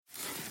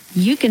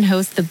you can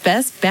host the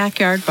best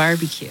backyard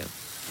barbecue.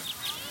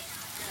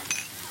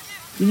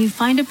 When you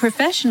find a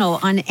professional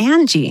on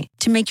Angie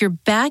to make your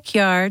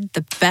backyard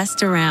the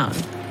best around.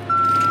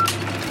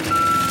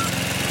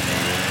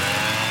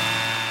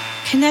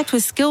 Connect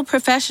with skilled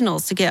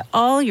professionals to get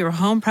all your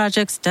home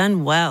projects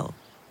done well.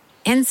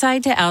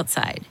 Inside to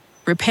outside,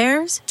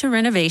 repairs to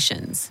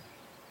renovations.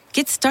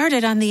 Get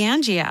started on the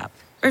Angie app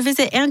or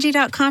visit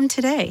Angie.com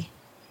today.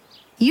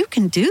 You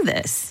can do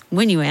this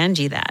when you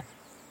Angie that.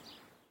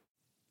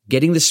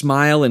 Getting the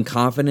smile and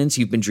confidence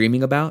you've been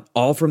dreaming about,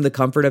 all from the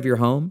comfort of your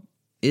home,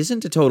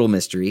 isn't a total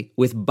mystery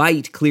with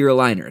Byte clear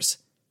aligners.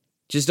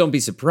 Just don't be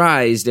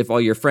surprised if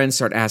all your friends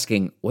start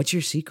asking, "What's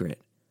your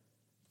secret?"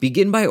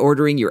 Begin by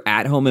ordering your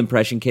at-home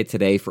impression kit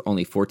today for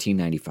only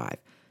 $14.95.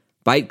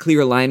 Byte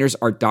clear aligners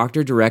are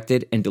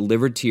doctor-directed and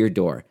delivered to your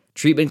door.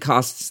 Treatment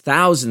costs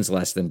thousands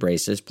less than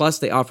braces, plus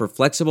they offer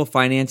flexible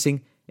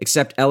financing,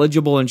 accept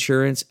eligible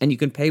insurance, and you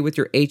can pay with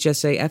your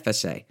HSA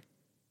FSA.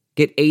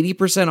 Get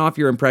 80% off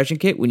your impression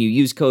kit when you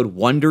use code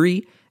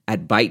WONDERY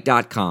at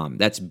Byte.com.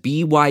 That's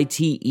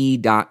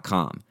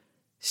BYTE.com.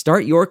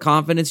 Start your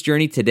confidence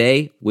journey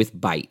today with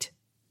Byte.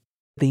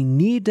 They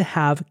need to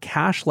have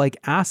cash-like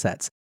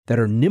assets that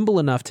are nimble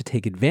enough to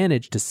take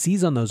advantage to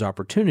seize on those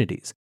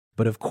opportunities.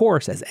 But of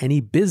course, as any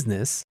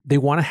business, they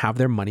want to have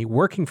their money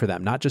working for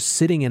them, not just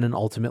sitting in an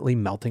ultimately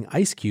melting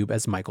ice cube,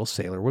 as Michael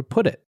Saylor would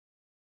put it.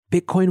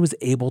 Bitcoin was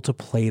able to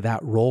play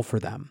that role for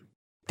them.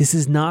 This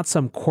is not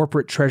some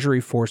corporate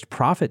treasury-forced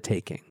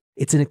profit-taking.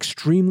 It's an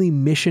extremely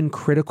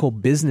mission-critical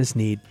business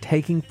need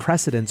taking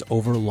precedence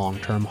over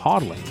long-term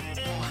hodling.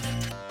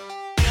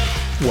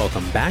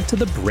 Welcome back to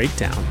The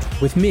Breakdown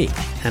with me,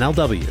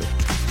 NLW.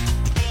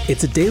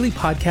 It's a daily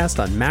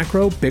podcast on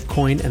macro,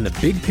 Bitcoin, and the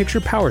big picture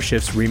power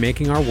shifts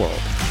remaking our world.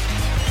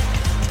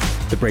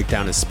 The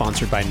Breakdown is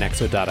sponsored by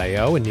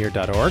Nexo.io and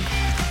Near.org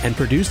and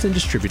produced and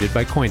distributed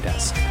by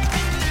CoinDesk.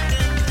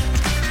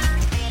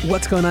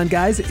 What's going on,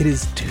 guys? It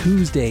is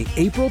Tuesday,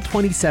 April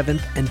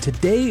 27th, and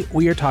today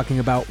we are talking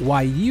about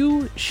why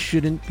you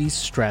shouldn't be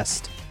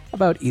stressed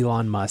about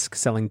Elon Musk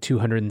selling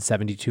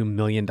 $272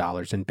 million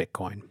in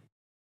Bitcoin.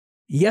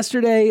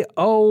 Yesterday,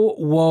 oh,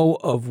 woe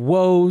of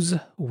woes,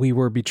 we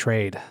were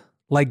betrayed.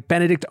 Like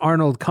Benedict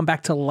Arnold come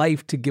back to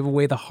life to give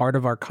away the heart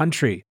of our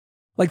country.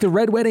 Like the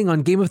Red Wedding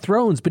on Game of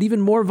Thrones, but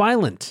even more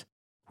violent.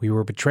 We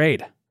were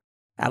betrayed.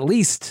 At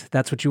least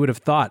that's what you would have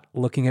thought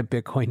looking at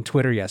Bitcoin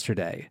Twitter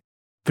yesterday.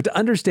 But to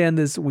understand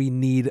this, we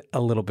need a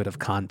little bit of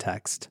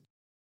context.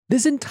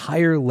 This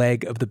entire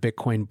leg of the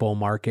Bitcoin bull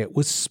market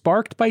was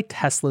sparked by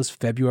Tesla's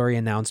February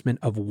announcement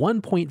of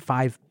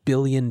 $1.5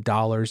 billion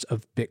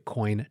of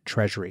Bitcoin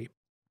treasury.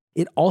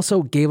 It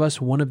also gave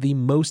us one of the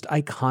most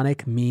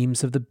iconic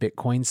memes of the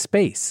Bitcoin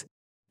space.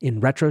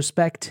 In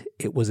retrospect,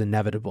 it was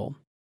inevitable.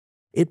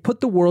 It put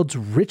the world's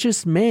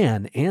richest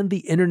man and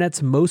the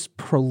internet's most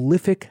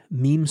prolific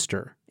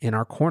memester in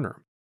our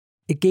corner.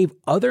 It gave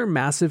other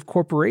massive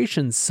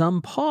corporations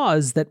some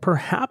pause that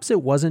perhaps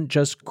it wasn't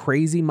just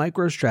crazy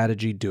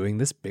MicroStrategy doing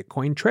this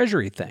Bitcoin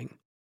treasury thing.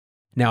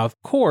 Now, of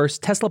course,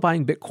 Tesla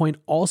buying Bitcoin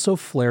also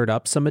flared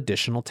up some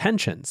additional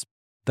tensions.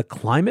 The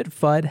climate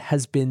FUD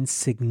has been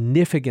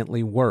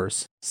significantly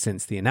worse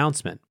since the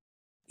announcement.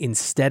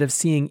 Instead of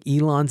seeing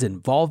Elon's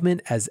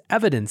involvement as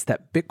evidence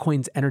that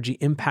Bitcoin's energy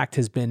impact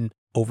has been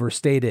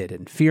overstated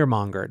and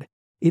fear-mongered,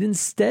 it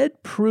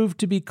instead proved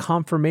to be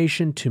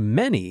confirmation to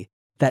many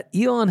that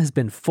Elon has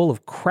been full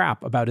of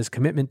crap about his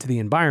commitment to the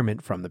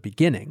environment from the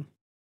beginning.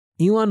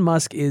 Elon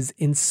Musk is,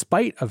 in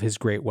spite of his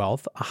great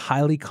wealth, a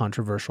highly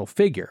controversial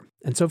figure,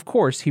 and so of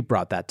course he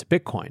brought that to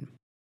Bitcoin.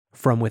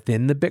 From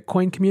within the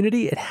Bitcoin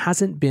community, it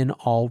hasn't been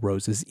all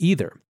roses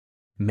either.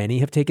 Many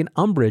have taken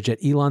umbrage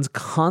at Elon's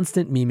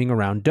constant memeing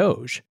around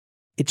Doge.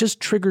 It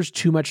just triggers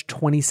too much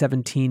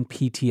 2017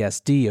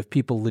 PTSD of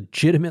people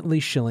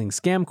legitimately shilling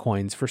scam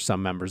coins for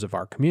some members of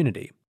our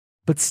community.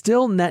 But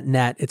still,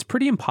 net-net, it's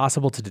pretty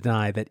impossible to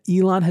deny that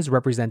Elon has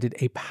represented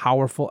a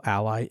powerful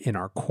ally in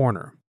our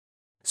corner.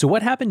 So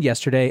what happened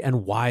yesterday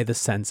and why the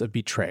sense of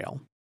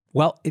betrayal?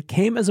 Well, it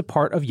came as a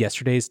part of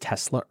yesterday's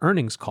Tesla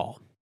earnings call.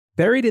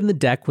 Buried in the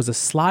deck was a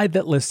slide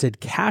that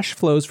listed cash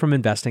flows from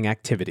investing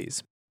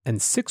activities.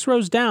 And 6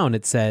 rows down,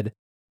 it said,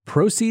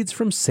 proceeds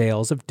from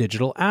sales of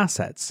digital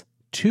assets,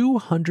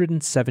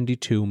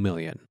 $272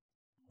 million.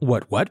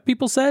 What,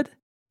 people said?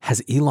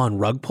 Has Elon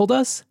rug pulled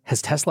us?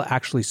 Has Tesla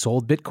actually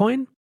sold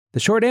Bitcoin? The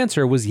short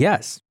answer was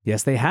yes.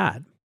 Yes, they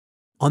had.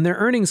 On their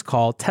earnings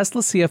call,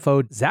 Tesla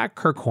CFO Zach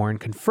Kirkhorn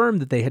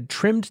confirmed that they had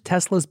trimmed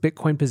Tesla's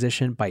Bitcoin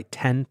position by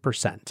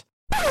 10%.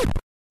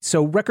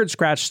 So record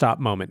scratch stop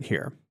moment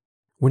here.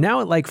 We're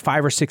now at like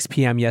 5 or 6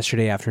 p.m.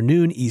 yesterday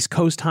afternoon, East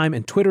Coast time,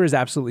 and Twitter is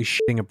absolutely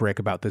shitting a brick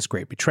about this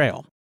great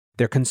betrayal.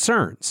 Their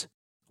concerns.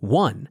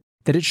 1,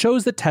 that it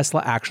shows that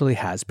Tesla actually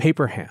has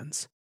paper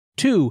hands.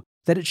 2,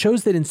 that it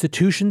shows that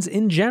institutions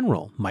in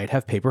general might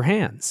have paper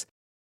hands.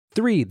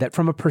 3, that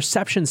from a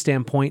perception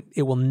standpoint,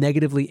 it will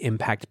negatively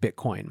impact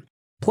Bitcoin.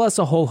 Plus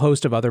a whole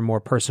host of other more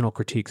personal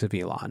critiques of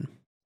Elon.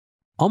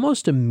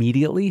 Almost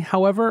immediately,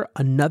 however,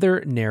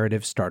 another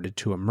narrative started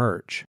to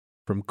emerge.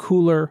 from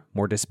cooler,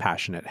 more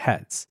dispassionate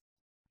heads.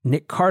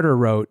 Nick Carter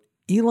wrote,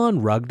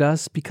 Elon rugged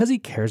us because he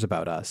cares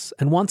about us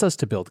and wants us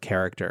to build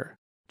character.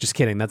 Just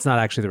kidding, that's not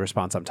actually the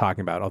response I'm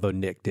talking about, although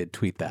Nick did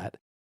tweet that.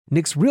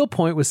 Nick's real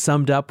point was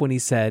summed up when he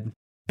said,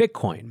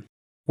 Bitcoin,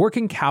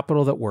 working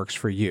capital that works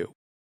for you.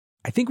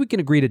 I think we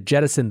can agree to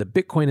jettison the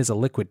Bitcoin is a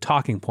liquid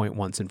talking point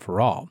once and for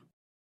all.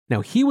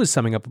 Now, he was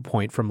summing up a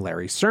point from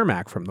Larry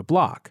Cermak from The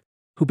Block,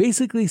 who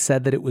basically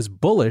said that it was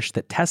bullish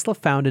that Tesla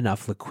found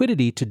enough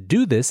liquidity to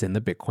do this in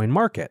the Bitcoin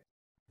market.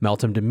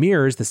 Meltem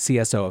Demirors, the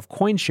CSO of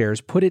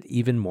CoinShares, put it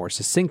even more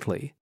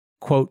succinctly.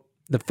 Quote,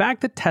 the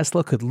fact that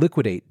Tesla could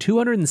liquidate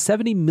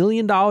 $270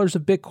 million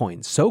of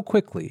Bitcoin so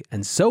quickly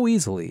and so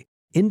easily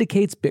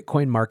indicates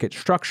Bitcoin market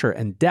structure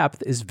and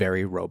depth is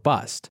very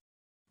robust.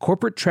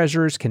 Corporate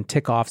treasurers can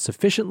tick off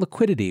sufficient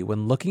liquidity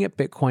when looking at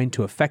Bitcoin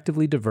to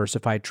effectively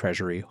diversify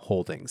treasury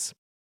holdings.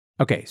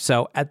 Okay,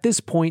 so at this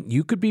point,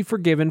 you could be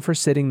forgiven for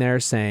sitting there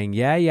saying,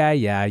 yeah,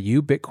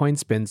 you Bitcoin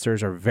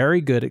spinsters are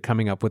very good at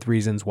coming up with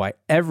reasons why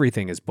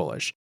everything is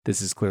bullish. This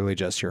is clearly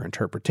just your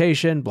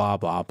interpretation, blah,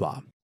 blah,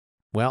 blah.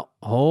 Well,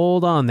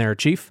 hold on there,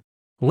 Chief.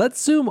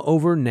 Let's zoom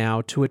over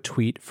now to a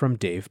tweet from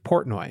Dave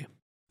Portnoy.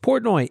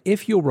 Portnoy,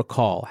 if you'll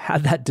recall,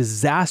 had that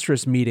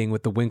disastrous meeting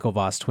with the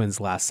Winklevoss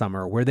twins last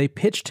summer where they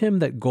pitched him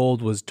that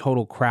gold was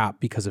total crap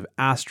because of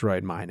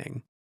asteroid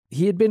mining.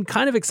 He had been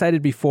kind of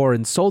excited before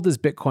and sold his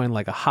Bitcoin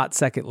like a hot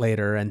second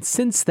later, and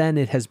since then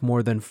it has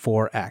more than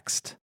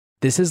 4x'd.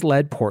 This has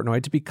led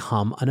Portnoy to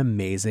become an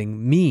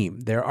amazing meme.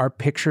 There are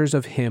pictures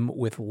of him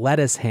with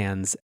lettuce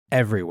hands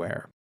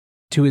everywhere.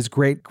 To his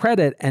great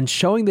credit, and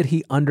showing that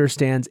he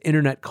understands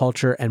internet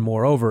culture and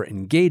moreover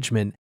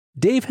engagement,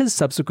 Dave has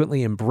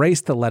subsequently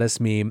embraced the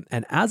lettuce meme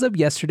and as of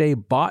yesterday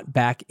bought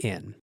back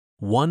in.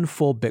 1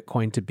 full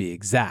Bitcoin to be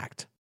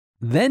exact.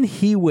 Then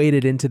he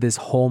waded into this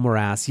whole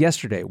morass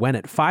yesterday when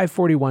at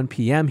 5:41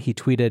 p.m. he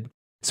tweeted,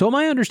 so am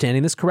I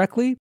understanding this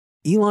correctly?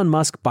 Elon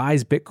Musk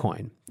buys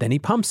Bitcoin, then he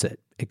pumps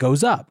it, it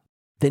goes up,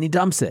 then he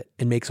dumps it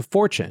and makes a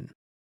fortune.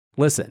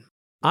 Listen,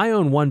 I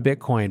own 1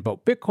 Bitcoin,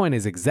 but Bitcoin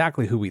is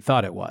exactly who we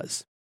thought it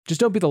was.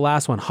 Just don't be the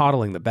last one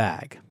hodling the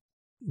bag.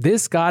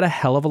 This got a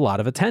hell of a lot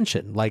of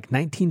attention, like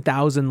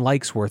 19,000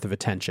 likes worth of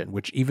attention,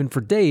 which even for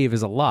Dave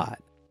is a lot.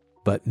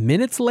 But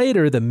minutes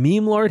later, the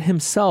meme lord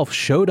himself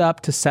showed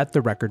up to set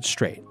the record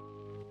straight.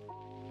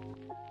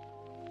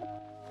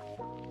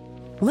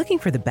 Looking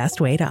for the best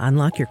way to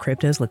unlock your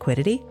crypto's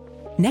liquidity?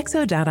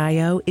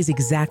 Nexo.io is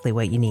exactly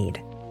what you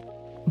need.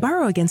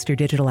 Borrow against your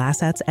digital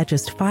assets at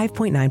just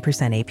 5.9%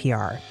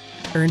 APR.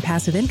 Earn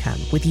passive income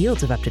with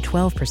yields of up to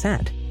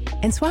 12%.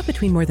 And swap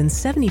between more than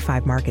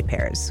 75 market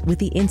pairs with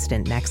the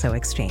instant Nexo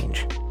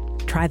exchange.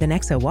 Try the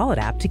Nexo wallet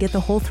app to get the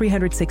whole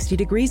 360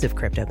 degrees of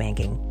crypto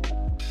banking.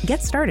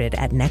 Get started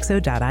at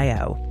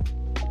Nexo.io.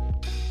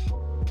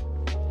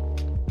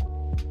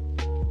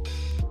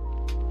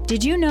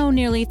 Did you know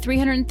nearly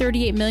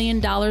 $338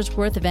 million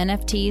worth of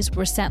NFTs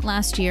were sent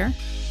last year?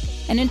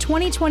 And in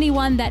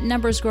 2021, that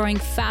number is growing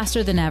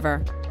faster than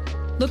ever.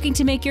 Looking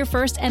to make your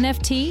first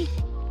NFT?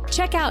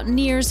 Check out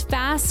Near's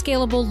fast,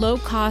 scalable,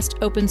 low-cost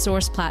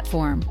open-source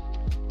platform.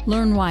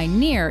 Learn why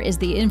Near is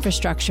the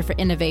infrastructure for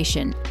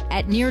innovation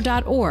at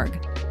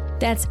near.org.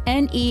 That's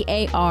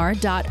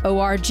NEAR.org.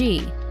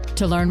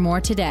 To learn more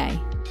today.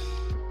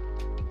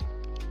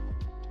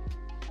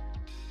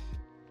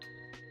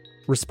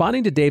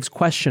 Responding to Dave's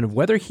question of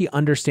whether he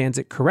understands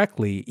it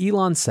correctly,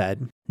 Elon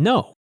said,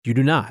 no, you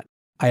do not.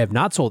 I have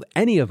not sold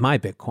any of my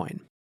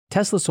Bitcoin.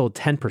 Tesla sold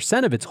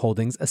 10% of its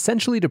holdings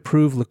essentially to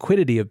prove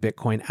liquidity of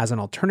Bitcoin as an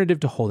alternative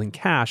to holding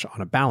cash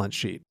on a balance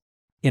sheet.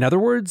 In other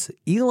words,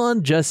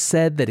 Elon just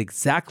said that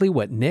exactly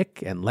what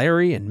Nick and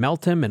Larry and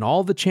Meltem and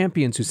all the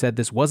champions who said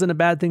this wasn't a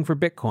bad thing for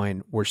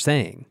Bitcoin were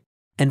saying.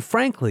 And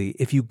frankly,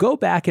 if you go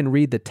back and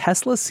read the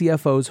Tesla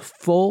CFO's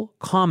full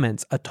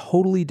comments, a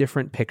totally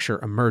different picture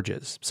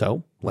emerges.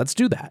 So let's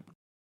do that.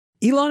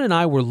 Elon and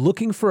I were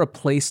looking for a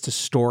place to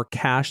store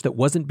cash that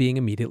wasn't being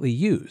immediately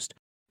used,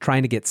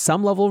 trying to get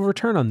some level of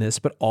return on this,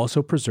 but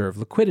also preserve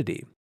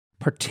liquidity,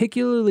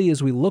 particularly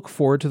as we look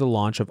forward to the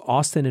launch of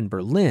Austin and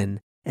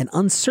Berlin and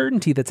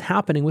uncertainty that's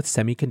happening with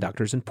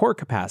semiconductors and port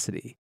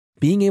capacity.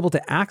 Being able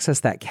to access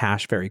that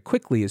cash very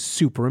quickly is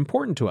super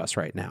important to us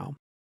right now.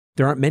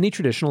 There aren't many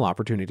traditional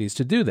opportunities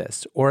to do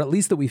this, or at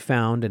least that we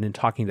found and in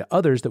talking to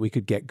others that we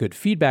could get good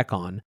feedback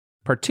on,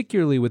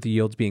 particularly with the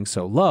yields being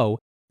so low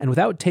and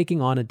without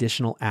taking on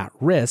additional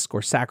at-risk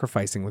or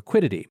sacrificing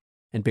liquidity.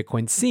 And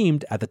Bitcoin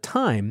seemed, at the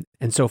time,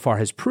 and so far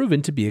has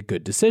proven to be a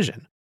good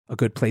decision, a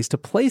good place to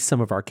place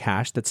some of our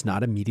cash that's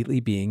not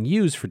immediately being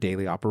used for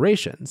daily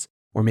operations,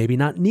 or maybe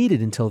not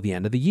needed until the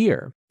end of the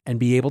year, and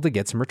be able to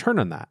get some return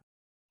on that.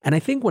 And I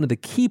think one of the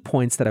key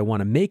points that I want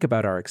to make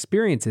about our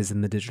experiences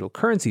in the digital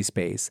currency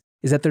space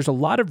is that there's a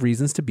lot of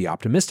reasons to be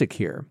optimistic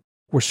here.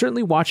 We're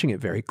certainly watching it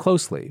very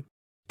closely.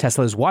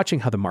 Tesla is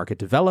watching how the market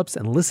develops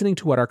and listening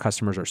to what our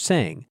customers are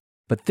saying.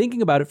 But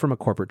thinking about it from a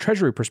corporate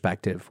treasury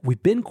perspective,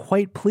 we've been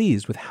quite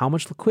pleased with how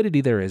much liquidity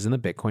there is in the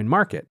Bitcoin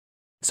market.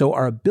 So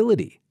our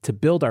ability to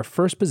build our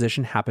first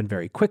position happened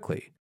very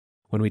quickly.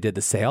 When we did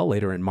the sale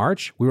later in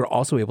March, we were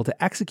also able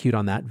to execute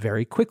on that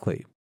very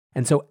quickly.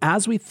 And so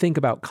as we think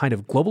about kind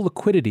of global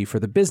liquidity for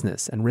the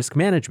business and risk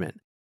management,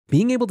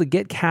 being able to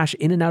get cash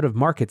in and out of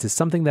markets is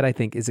something that I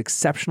think is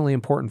exceptionally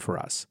important for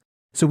us.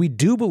 So we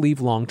do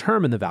believe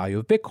long-term in the value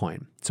of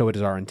Bitcoin. So it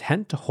is our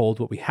intent to hold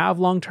what we have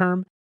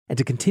long-term and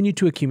to continue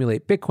to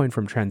accumulate Bitcoin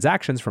from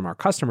transactions from our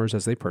customers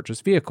as they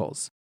purchase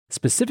vehicles.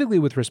 Specifically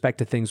with respect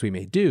to things we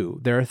may do,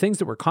 there are things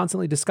that we're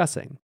constantly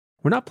discussing.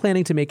 We're not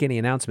planning to make any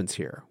announcements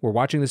here. We're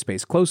watching the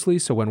space closely,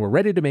 so when we're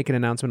ready to make an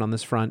announcement on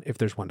this front, if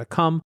there's one to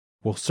come,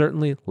 we'll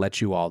certainly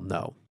let you all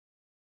know.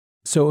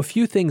 So a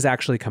few things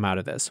actually come out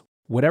of this.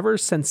 Whatever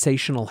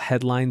sensational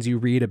headlines you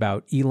read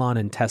about Elon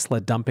and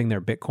Tesla dumping their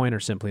Bitcoin are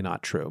simply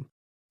not true.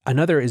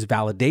 Another is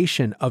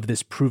validation of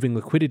this proving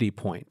liquidity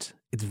point.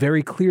 It's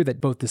very clear that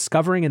both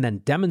discovering and then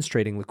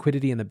demonstrating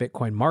liquidity in the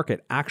Bitcoin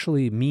market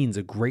actually means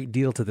a great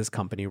deal to this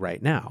company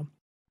right now.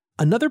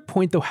 Another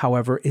point, though,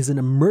 however, is an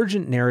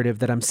emergent narrative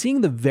that I'm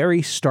seeing the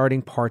very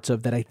starting parts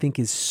of that I think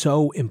is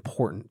so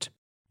important.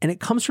 And it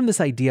comes from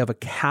this idea of a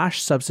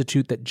cash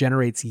substitute that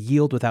generates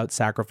yield without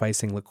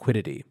sacrificing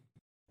liquidity.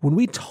 When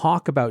we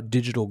talk about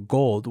digital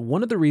gold,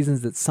 one of the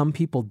reasons that some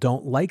people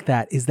don't like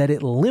that is that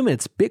it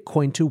limits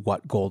Bitcoin to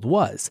what gold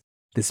was.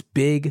 This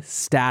big,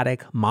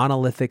 static,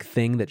 monolithic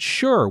thing that,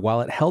 sure,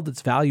 while it held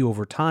its value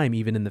over time,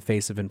 even in the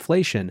face of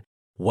inflation,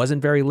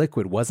 wasn't very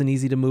liquid, wasn't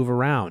easy to move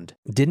around,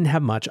 didn't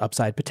have much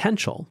upside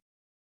potential.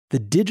 The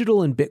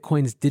digital in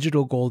Bitcoin's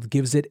digital gold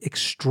gives it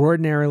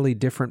extraordinarily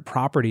different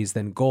properties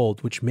than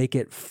gold, which make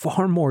it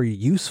far more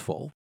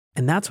useful.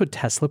 And that's what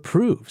Tesla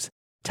proves.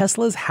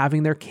 Tesla is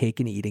having their cake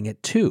and eating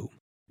it too.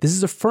 This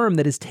is a firm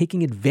that is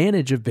taking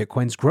advantage of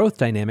Bitcoin's growth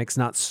dynamics,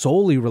 not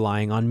solely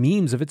relying on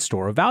memes of its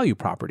store of value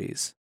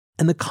properties.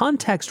 And the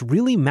context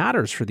really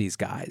matters for these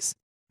guys.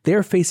 They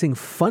are facing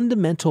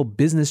fundamental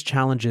business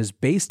challenges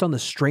based on the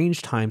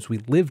strange times we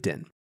lived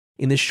in.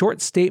 In this short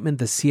statement,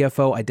 the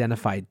CFO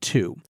identified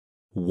two.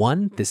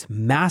 One, this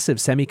massive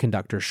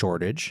semiconductor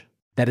shortage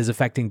that is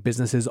affecting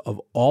businesses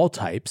of all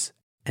types.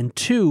 And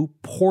two,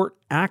 port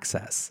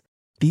access.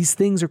 These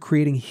things are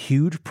creating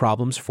huge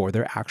problems for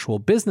their actual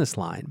business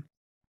line.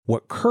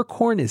 What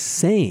Kirkhorn is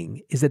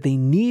saying is that they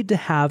need to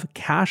have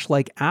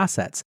cash-like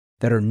assets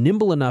that are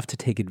nimble enough to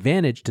take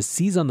advantage to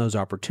seize on those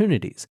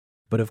opportunities.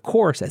 But of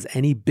course, as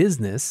any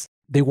business,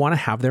 they want to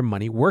have their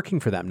money working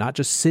for them, not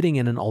just sitting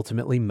in an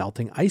ultimately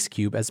melting ice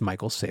cube, as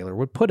Michael Saylor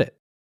would put it.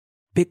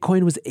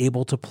 Bitcoin was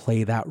able to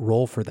play that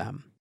role for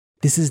them.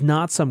 This is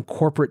not some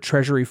corporate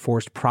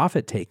treasury-forced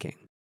profit-taking.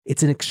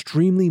 It's an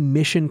extremely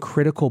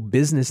mission-critical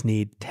business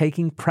need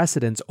taking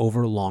precedence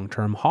over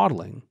long-term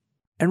hodling.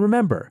 And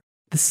remember,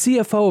 the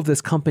CFO of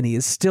this company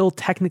is still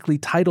technically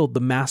titled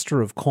the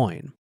Master of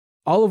Coin.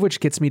 All of which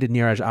gets me to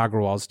Neeraj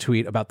Agrawal's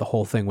tweet about the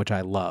whole thing, which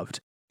I loved.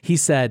 He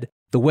said,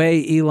 "The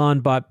way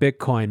Elon bought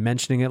Bitcoin,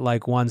 mentioning it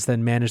like once,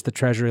 then managed the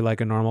treasury like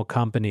a normal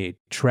company.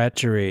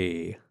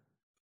 Treachery."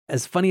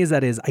 As funny as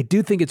that is, I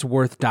do think it's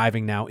worth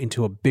diving now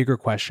into a bigger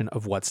question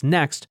of what's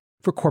next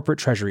for corporate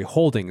treasury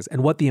holdings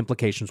and what the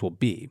implications will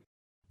be.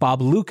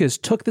 Bob Lucas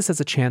took this as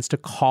a chance to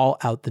call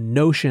out the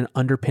notion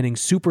underpinning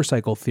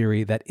supercycle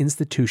theory that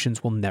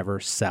institutions will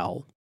never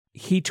sell.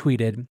 He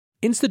tweeted,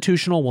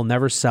 "Institutional will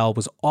never sell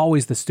was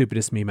always the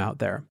stupidest meme out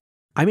there.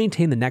 I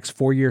maintain the next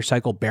 4-year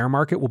cycle bear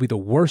market will be the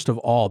worst of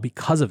all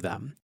because of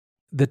them.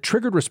 The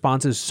triggered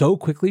responses so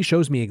quickly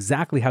shows me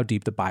exactly how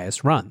deep the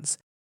bias runs.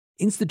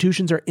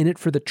 Institutions are in it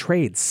for the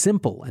trade,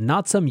 simple, and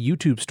not some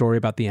YouTube story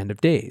about the end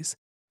of days.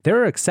 There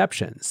are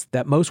exceptions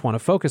that most want to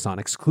focus on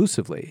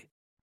exclusively.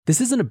 This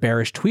isn't a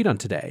bearish tweet on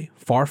today,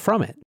 far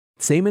from it.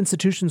 Same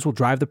institutions will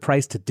drive the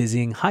price to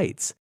dizzying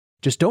heights.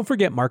 Just don't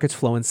forget markets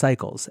flow in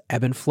cycles,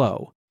 ebb and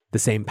flow. The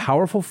same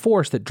powerful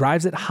force that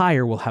drives it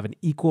higher will have an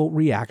equal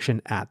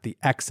reaction at the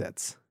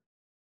exits."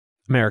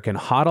 American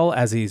Hodl,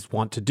 as he's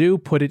wont to do,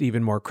 put it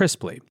even more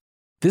crisply.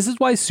 "This is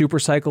why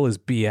supercycle is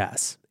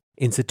BS.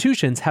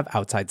 Institutions have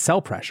outside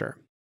sell pressure."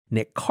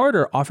 Nick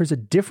Carter offers a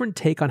different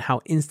take on how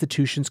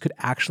institutions could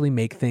actually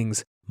make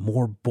things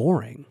more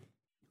boring.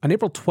 On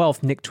April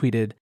 12th, Nick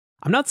tweeted,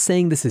 "I'm not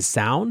saying this is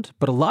sound,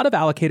 but a lot of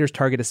allocators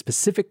target a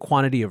specific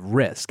quantity of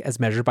risk as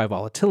measured by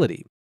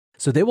volatility.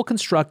 So they will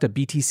construct a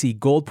BTC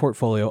gold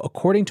portfolio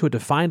according to a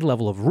defined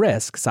level of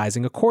risk,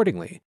 sizing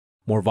accordingly.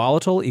 More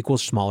volatile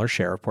equals smaller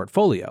share of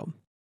portfolio.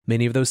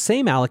 Many of those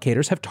same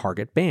allocators have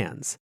target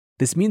bands.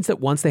 This means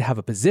that once they have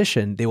a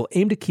position, they will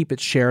aim to keep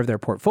its share of their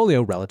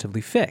portfolio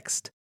relatively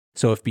fixed.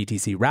 So if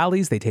BTC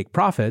rallies, they take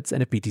profits,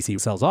 and if BTC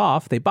sells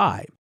off, they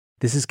buy.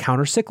 This is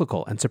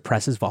countercyclical and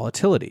suppresses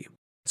volatility.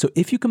 So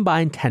if you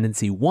combine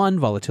tendency 1,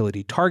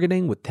 volatility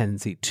targeting, with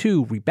tendency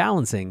 2,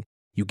 rebalancing,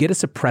 you get a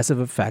suppressive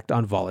effect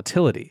on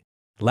volatility.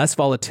 Less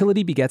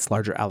volatility begets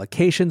larger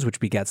allocations, which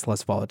begets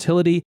less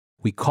volatility.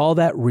 We call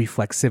that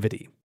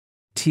reflexivity.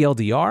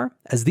 TLDR,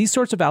 as these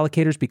sorts of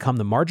allocators become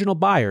the marginal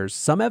buyers,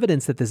 some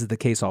evidence that this is the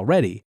case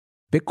already,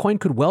 Bitcoin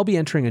could well be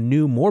entering a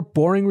new, more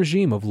boring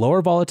regime of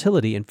lower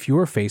volatility and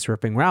fewer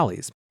face-ripping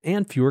rallies,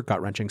 and fewer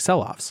gut-wrenching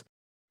sell-offs.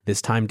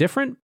 This time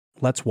different?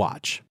 Let's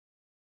watch."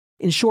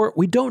 In short,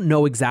 we don't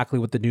know exactly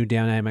what the new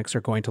dynamics are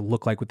going to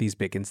look like with these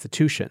big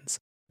institutions.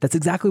 That's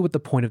exactly what the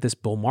point of this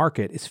bull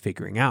market is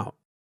figuring out.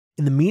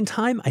 In the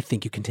meantime, I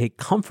think you can take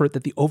comfort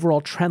that the overall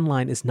trend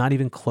line is not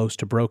even close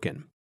to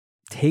broken.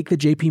 Take the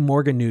JP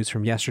Morgan news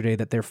from yesterday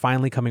that they're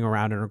finally coming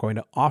around and are going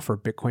to offer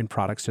Bitcoin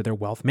products to their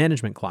wealth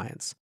management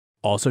clients.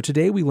 Also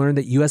today, we learned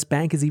that US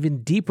Bank is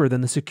even deeper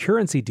than the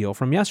Securency deal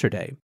from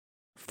yesterday.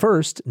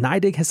 First,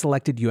 NYDIG has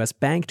selected US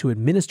Bank to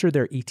administer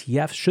their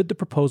ETFs should the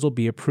proposal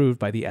be approved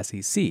by the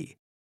SEC.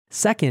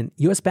 Second,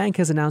 US Bank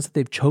has announced that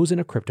they've chosen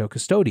a crypto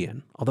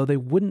custodian, although they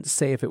wouldn't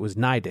say if it was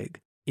NYDIG,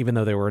 even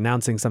though they were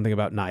announcing something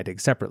about NYDIG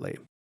separately.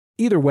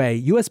 Either way,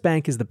 US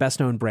Bank is the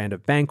best-known brand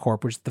of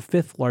Bancorp, which is the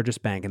fifth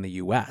largest bank in the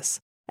US,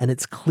 and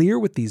it's clear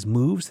with these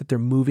moves that they're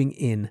moving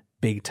in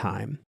big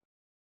time.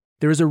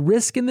 There is a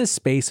risk in this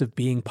space of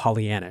being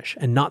Pollyannish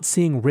and not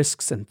seeing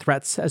risks and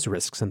threats as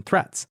risks and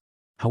threats.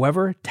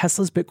 However,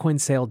 Tesla's Bitcoin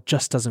sale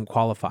just doesn't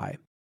qualify.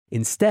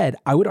 Instead,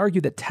 I would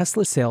argue that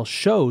Tesla's sale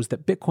shows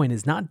that Bitcoin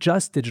is not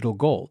just digital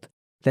gold,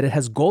 that it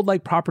has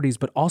gold-like properties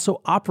but also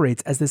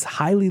operates as this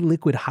highly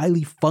liquid,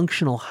 highly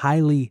functional,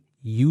 highly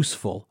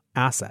useful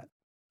asset.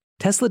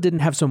 Tesla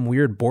didn't have some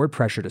weird board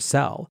pressure to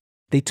sell.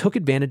 They took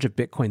advantage of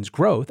Bitcoin's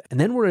growth and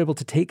then were able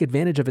to take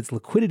advantage of its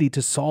liquidity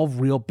to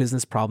solve real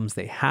business problems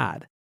they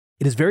had.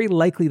 It is very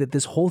likely that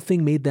this whole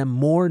thing made them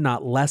more,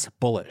 not less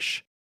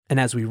bullish. And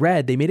as we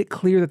read, they made it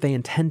clear that they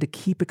intend to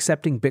keep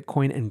accepting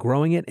Bitcoin and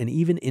growing it, and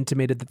even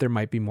intimated that there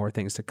might be more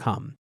things to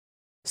come.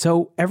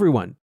 So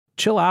everyone,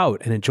 chill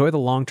out and enjoy the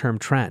long-term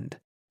trend.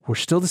 We're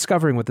still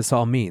discovering what this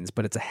all means,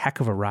 but it's a heck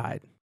of a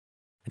ride.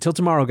 Until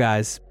tomorrow,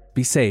 guys,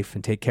 be safe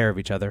and take care of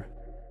each other.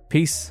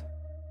 Peace.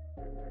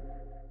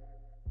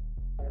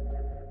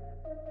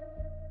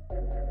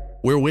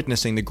 We're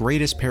witnessing the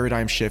greatest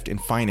paradigm shift in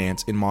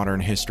finance in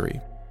modern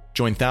history.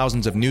 Join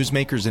thousands of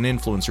newsmakers and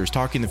influencers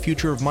talking the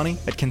future of money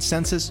at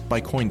Consensus by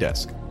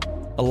CoinDesk.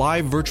 A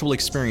live virtual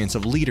experience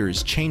of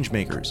leaders,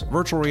 changemakers,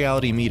 virtual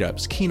reality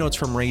meetups, keynotes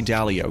from Ray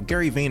Dalio,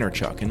 Gary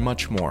Vaynerchuk, and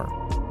much more.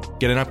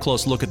 Get an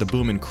up-close look at the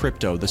boom in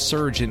crypto, the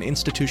surge in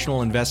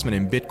institutional investment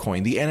in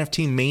Bitcoin, the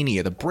NFT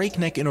mania, the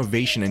breakneck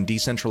innovation in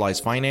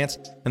decentralized finance,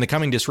 and the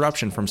coming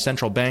disruption from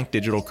central bank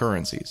digital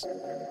currencies.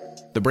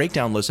 The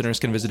Breakdown listeners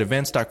can visit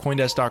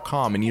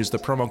events.coindesk.com and use the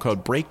promo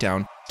code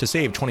BREAKDOWN to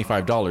save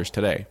 $25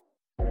 today.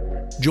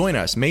 Join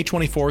us May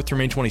 24th through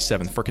May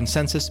 27th for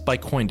Consensus by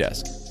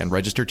CoinDesk, and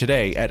register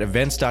today at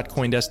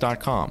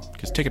events.coindesk.com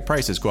because ticket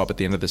prices go up at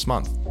the end of this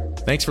month.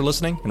 Thanks for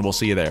listening, and we'll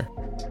see you there.